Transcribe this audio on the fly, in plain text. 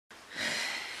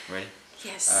Ready?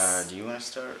 Yes. Do you want to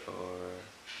start or?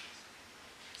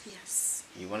 Yes.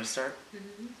 You want to start?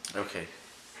 Mm-hmm. Okay.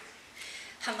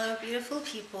 Hello, beautiful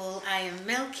people. I am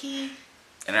Milky.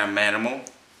 And I'm Manimal.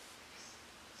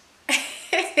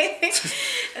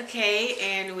 Okay,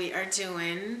 and we are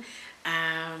doing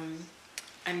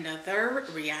another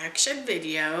reaction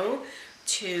video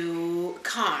to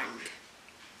Kong.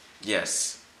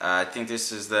 Yes. I think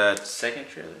this is the second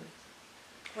trailer.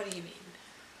 What do you mean?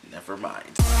 Never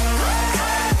mind.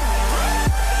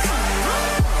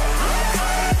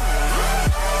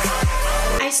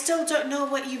 I still don't know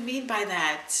what you mean by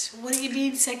that. What do you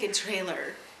mean second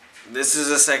trailer? This is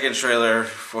the second trailer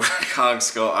for Kong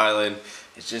Skull Island.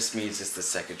 It just means it's the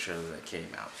second trailer that came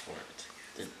out for it.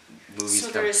 The movie's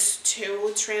So there's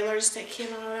two trailers that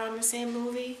came out on the same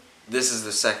movie? This is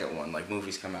the second one. Like,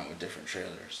 movies come out with different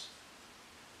trailers.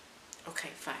 Okay,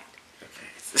 fine. Okay.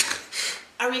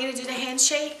 Are we gonna do the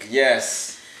handshake?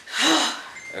 Yes.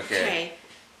 Okay.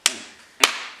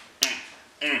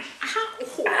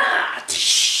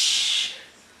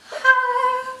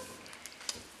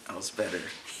 That was better.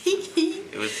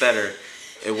 It was better.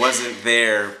 It wasn't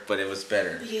there, but it was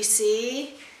better. You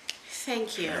see?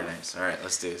 Thank you. Very nice. All right,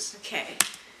 let's do this. Okay.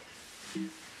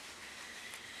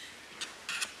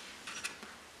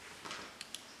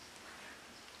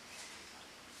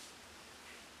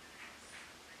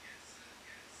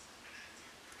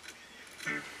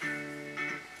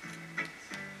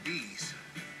 These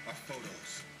are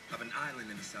photos of an island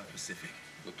in the South Pacific.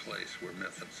 The place where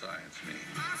myth and science meet.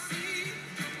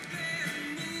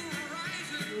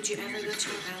 Would you ever go to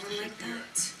an island like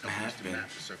that? I have been. Map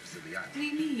the surface of the island. What do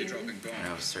you mean? You're talking And I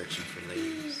gone. was searching for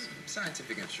ladies.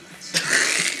 Scientific instruments.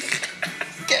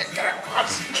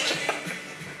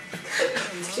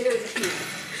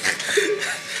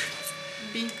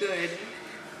 Be good.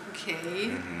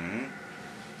 Okay.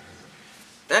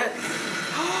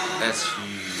 That's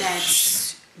huge.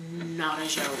 That's not a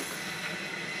joke.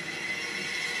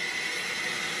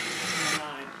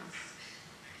 God.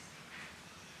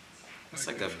 It's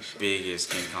like the biggest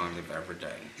King Kong they've ever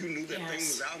done. You knew that thing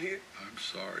Yes. was out here? I'm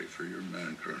sorry for your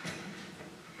men, Colonel.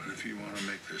 But if you want to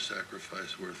make their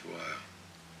sacrifice worthwhile,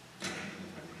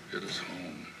 get us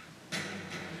home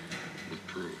with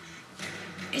proof.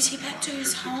 Is he back to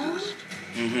his home?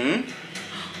 Mm-hmm.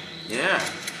 Yeah.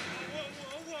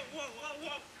 Whoa.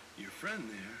 Your friend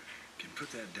there can put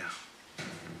that down. I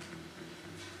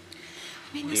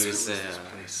mean, He this was was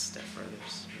his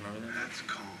stepbrothers. Remember that? That's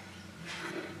Kong.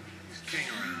 He's king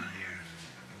around here.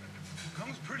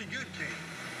 Kong's pretty good king.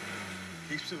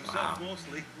 Keeps to himself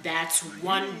mostly. that's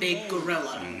one big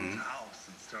gorilla. His house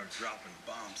and start dropping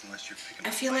bombs unless you're picking I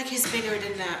up feel like he's bigger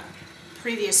than that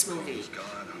previous movie. Kong's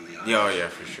God on the island. Yeah, oh yeah,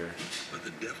 for sure. But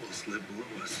the devils live below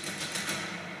us.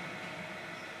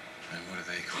 And what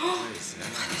do they call What is that?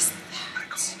 What is I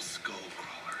call that? them skull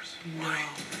crawlers. No.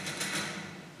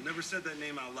 Never said that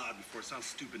name out loud before. It sounds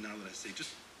stupid now that I say.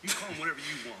 Just you call them whatever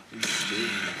you want.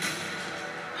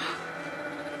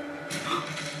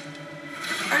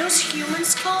 Are those human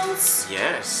skulls?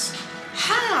 Yes.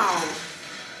 How?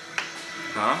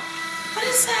 Huh? What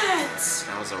is that?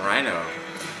 That was a rhino.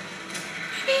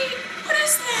 Baby, what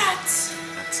is that?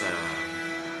 That's a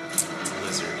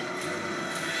lizard.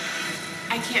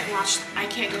 I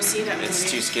can't go see that movie.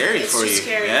 It's too scary It's for too you.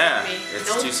 scary Yeah, for me. it's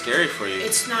Nope. too scary for you.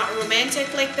 It's not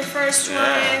romantic like the first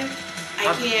Yeah. one.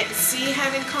 I can't see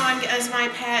having Kong as my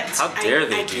pet. How dare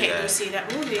they I do can't that? go see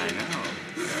that movie. I know.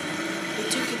 They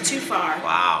took it too far.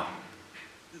 Wow.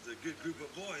 This is a good group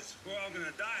of boys. We're all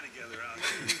gonna die together out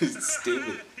here.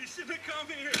 Stupid. You shouldn't have come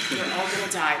here. We're all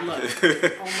gonna die. Look.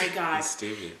 Oh my God. That's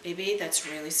stupid. Baby, that's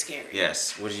really scary.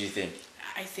 Yes. What did you think?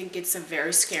 I think it's a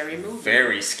very scary movie.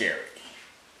 Very scary.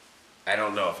 I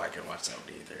don't know if I can watch that one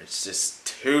either. It's just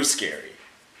too scary.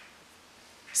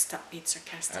 Stop being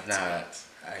sarcastic. I'm not.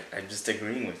 I'm just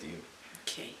agreeing with you.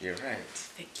 Okay. You're right.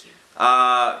 Thank you.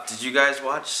 Did you guys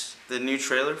watch the new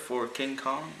trailer for King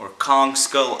Kong or Kong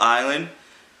Skull Island?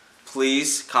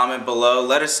 Please comment below.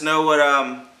 Let us know what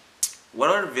other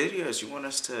videos you want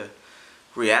us to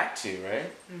react to,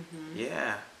 right?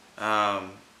 Yeah.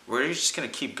 We're just gonna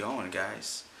keep going,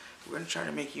 guys. We're gonna try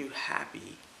to make you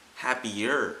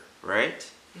happier,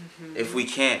 right? If we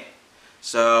can.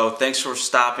 So thanks for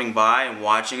stopping by and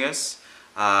watching us.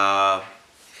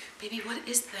 Baby, what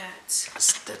is that?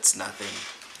 That's nothing.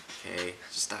 Okay,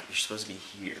 just stop. You're supposed to be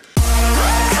here.